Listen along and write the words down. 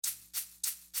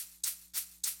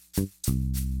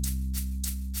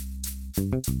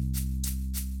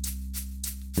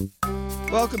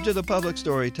Welcome to The Public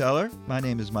Storyteller. My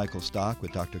name is Michael Stock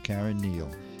with Dr. Karen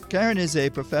Neal. Karen is a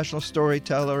professional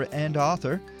storyteller and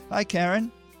author. Hi,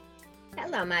 Karen.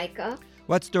 Hello, Michael.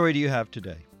 What story do you have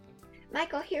today?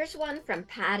 Michael, here's one from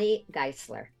Patty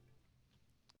Geisler.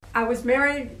 I was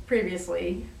married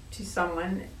previously to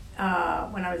someone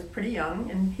when I was pretty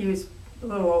young, and he was a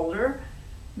little older,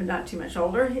 but not too much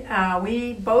older.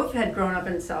 We both had grown up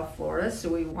in South Florida, so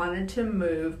we wanted to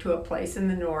move to a place in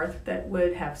the north that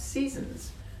would have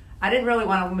seasons. I didn't really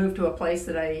want to move to a place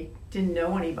that I didn't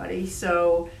know anybody,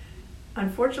 so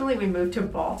unfortunately we moved to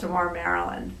Baltimore,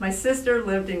 Maryland. My sister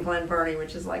lived in Glen Burnie,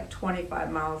 which is like 25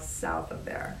 miles south of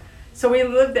there. So we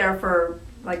lived there for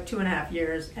like 2.5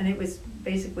 years, and it was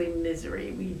basically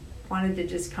misery. We wanted to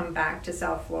just come back to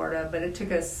South Florida, but it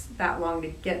took us that long to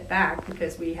get back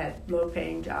because we had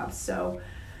low-paying jobs. So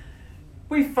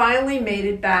we finally made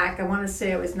it back. I want to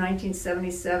say it was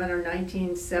 1977 or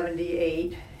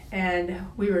 1978, and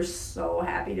we were so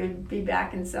happy to be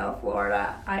back in South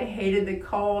Florida. I hated the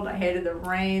cold, I hated the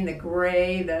rain, the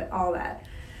gray, all that.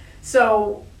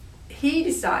 So he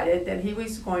decided that he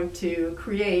was going to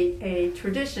create a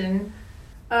tradition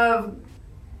of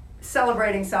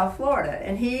celebrating South Florida,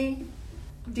 and he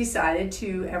decided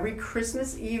to every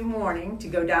Christmas Eve morning to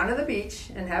go down to the beach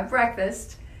and have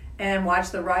breakfast and watch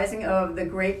the rising of the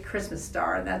Great Christmas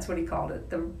Star. That's what he called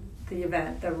it, the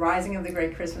event, the rising of the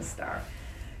Great Christmas Star.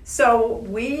 So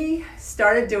we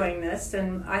started doing this,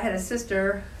 and I had a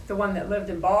sister, the one that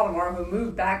lived in Baltimore, who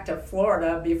moved back to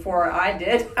Florida before I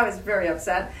did. I was very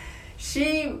upset.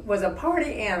 She was a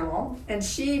party animal, and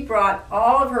she brought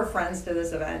all of her friends to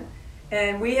this event.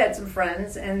 And we had some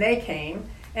friends, and they came,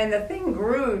 and the thing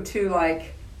grew to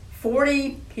like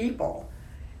 40 people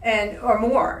or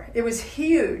more. It was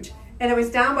huge, and it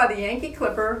was down by the Yankee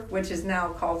Clipper, which is now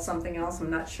called something else. I'm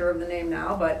not sure of the name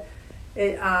now, but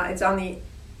it's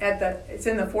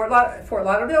in the Fort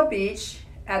Lauderdale Beach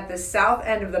at the south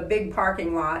end of the big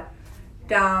parking lot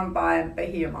down by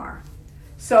Bahia Mar.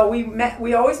 So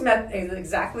we always met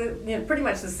exactly, pretty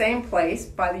much the same place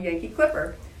by the Yankee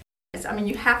Clipper. I mean,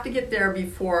 you have to get there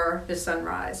before the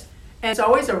sunrise. And it's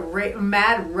always a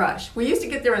mad rush. We used to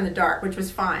get there in the dark, which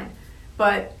was fine.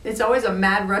 But it's always a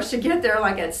mad rush to get there,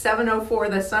 like at 7:04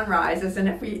 the sun rises.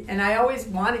 And I always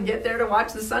want to get there to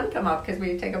watch the sun come up because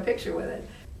we take a picture with it.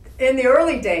 In the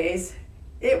early days,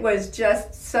 it was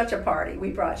just such a party.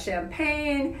 We brought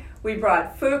champagne. We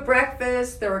brought food,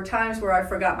 breakfast. There were times where I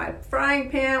forgot my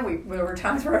frying pan. There were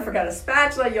times where I forgot a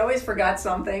spatula. You always forgot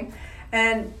something.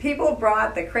 And people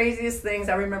brought the craziest things.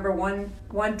 I remember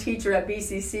one teacher at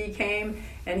BCC came,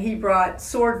 and he brought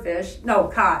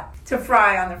cod, to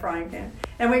fry on the frying pan.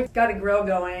 And we got a grill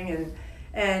going,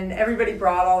 and everybody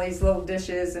brought all these little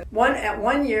dishes. At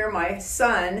one year, my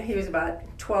son, he was about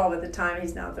 12 at the time,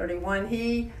 he's now 31,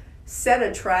 he was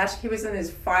in his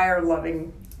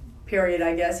fire-loving period,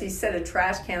 I guess. He set a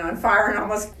trash can on fire and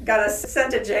almost got us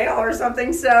sent to jail or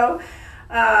something. So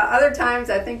other times,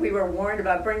 I think we were warned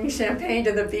about bringing champagne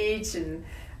to the beach, and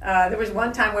there was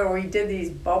one time where we did these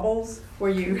bubbles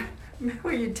where you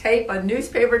tape a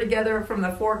newspaper together from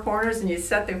the four corners and you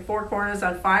set the four corners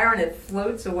on fire and it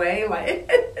floats away.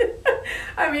 Like,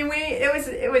 I mean,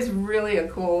 it was really a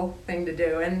cool thing to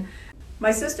do. And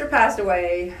my sister passed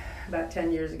away about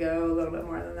 10 years ago, a little bit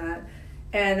more than that,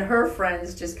 and her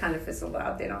friends just kind of fizzled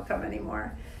out. They don't come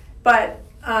anymore, but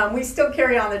we still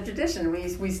carry on the tradition.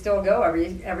 We still go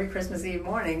every Christmas Eve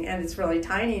morning, and it's really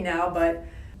tiny now. But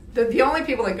the only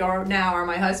people that go now are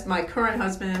my current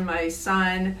husband, my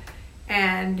son,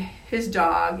 and his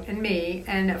dog, and me.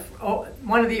 And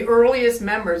one of the earliest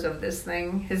members of this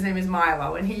thing, his name is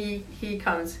Milo, and he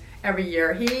comes every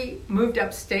year. He moved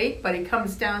upstate, but he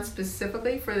comes down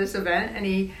specifically for this event, and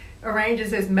he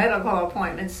arranges his medical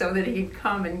appointments so that he can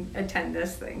come and attend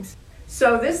this thing.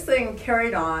 So this thing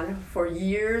carried on for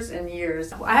years and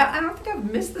years. I don't think I've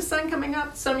missed the sun coming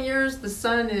up. Some years the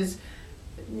sun is,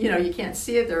 you can't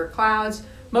see it. There are clouds.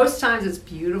 Most times it's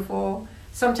beautiful.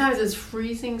 Sometimes it's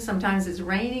freezing. Sometimes it's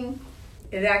raining.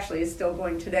 It actually is still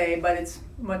going today, but it's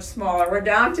much smaller. We're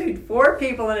down to 4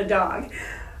 people and a dog.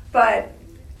 But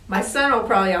my son will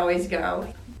probably always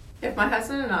go. If my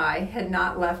husband and I had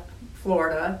not left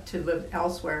Florida to live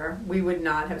elsewhere, we would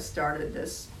not have started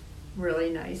this really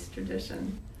nice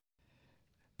tradition.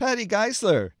 Patty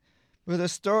Geisler with a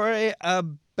story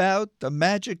about the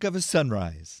magic of a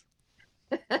sunrise.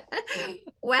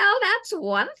 Well, that's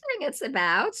one thing it's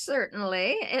about,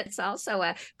 certainly. It's also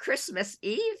a Christmas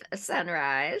Eve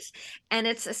sunrise, and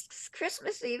it's a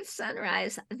Christmas Eve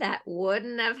sunrise that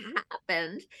wouldn't have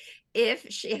happened if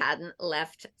she hadn't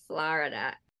left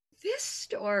Florida. This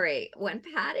story, when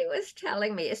Patty was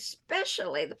telling me,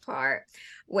 especially the part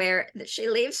where she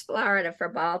leaves Florida for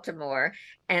Baltimore,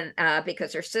 and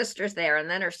because her sister's there, and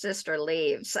then her sister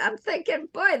leaves, I'm thinking,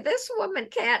 boy, this woman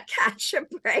can't catch a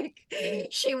break.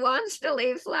 She wants to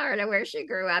leave Florida where she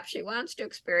grew up. She wants to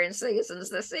experience seasons.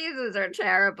 The seasons are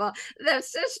terrible. The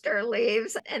sister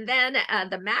leaves, and then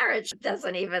the marriage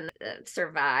doesn't even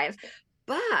survive.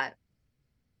 But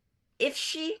if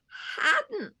she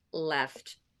hadn't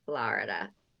left Florida,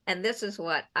 and this is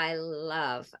what I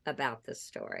love about this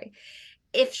story,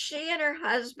 if she and her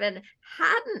husband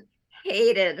hadn't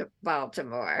hated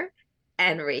Baltimore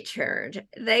and returned,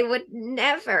 they would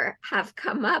never have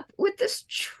come up with this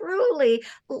truly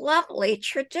lovely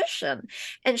tradition.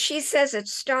 And she says it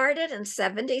started in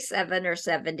 77 or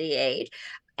 78.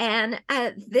 And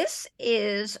this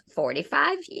is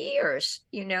 45 years,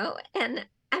 and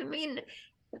I mean,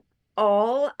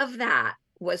 all of that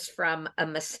was from a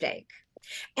mistake.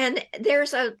 And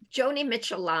there's a Joni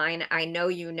Mitchell line I know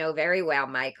you know very well,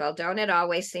 Michael. Don't it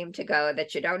always seem to go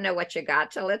that you don't know what you got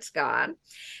till it's gone?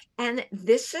 And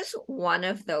this is one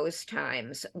of those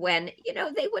times when,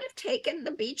 they would have taken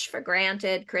the beach for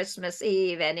granted, Christmas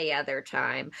Eve, any other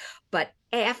time. But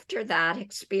after that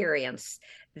experience,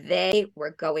 they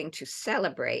were going to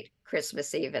celebrate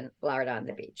Christmas Eve in Florida on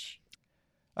the beach.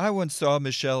 I once saw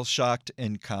Michelle Schacht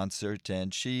in concert,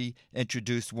 and she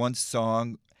introduced one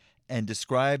song and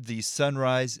described the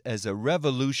sunrise as a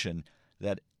revolution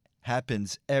that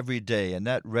happens every day, and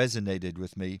that resonated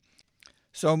with me.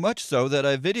 So much so that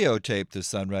I videotaped the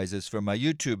sunrises for my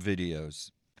YouTube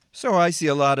videos. So I see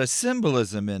a lot of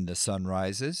symbolism in the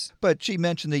sunrises, but she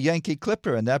mentioned the Yankee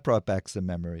Clipper, and that brought back some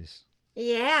memories.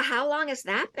 Yeah, how long has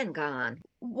that been gone?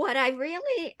 What I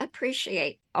really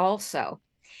appreciate also,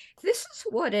 this is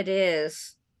what it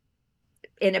is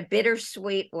in a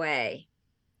bittersweet way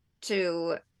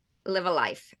to live a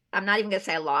life. I'm not even going to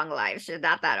say a long life. She's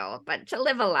not that old, but to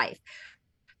live a life.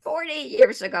 40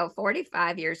 years ago,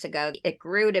 45 years ago, it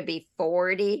grew to be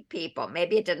 40 people.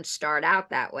 Maybe it didn't start out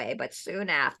that way, but soon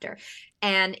after.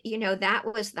 And, that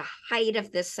was the height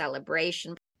of this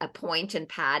celebration, a point in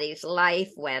Patty's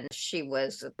life when she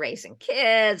was raising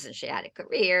kids and she had a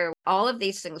career. All of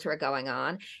these things were going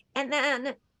on. And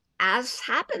then, as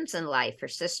happens in life, her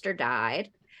sister died,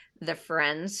 the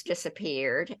friends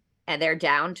disappeared, and they're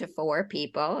down to 4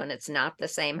 people, and it's not the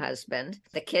same husband.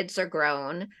 The kids are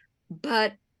grown,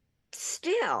 but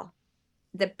still,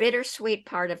 the bittersweet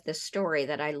part of this story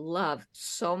that I love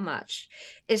so much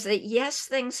is that, yes,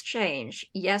 things change.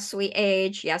 Yes, we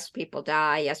age. Yes, people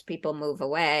die. Yes, people move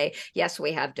away. Yes,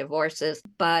 we have divorces,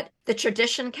 but the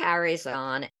tradition carries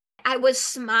on. I was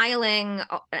smiling,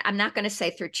 I'm not going to say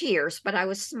through tears, but I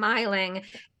was smiling,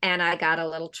 and I got a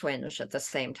little twinge at the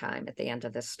same time at the end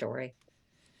of this story.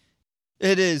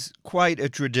 It is quite a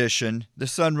tradition. The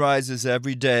sun rises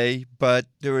every day, but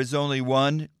there is only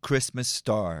one Christmas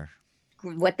star.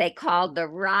 What they called the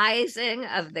rising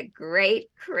of the great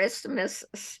Christmas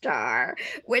star,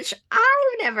 which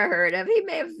I've never heard of. He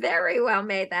may have very well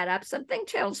made that up. Something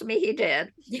tells me he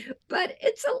did. But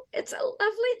it's a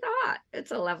lovely thought.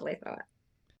 It's a lovely thought.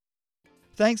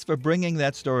 Thanks for bringing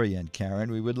that story in,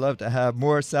 Karen. We would love to have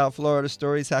more South Florida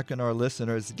stories. How can our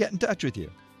listeners get in touch with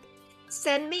you?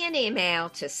 Send me an email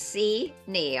to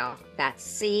cneile, that's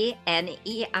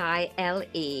CNEILE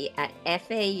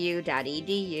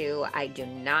 @fau.edu. I do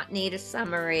not need a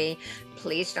summary.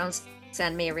 Please don't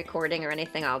send me a recording or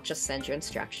anything. I'll just send you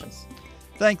instructions.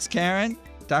 Thanks, Karen.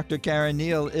 Dr. Karen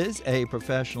Neal is a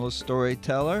professional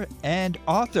storyteller and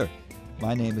author.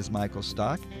 My name is Michael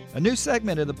Stock. A new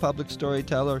segment of The Public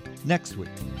Storyteller next week.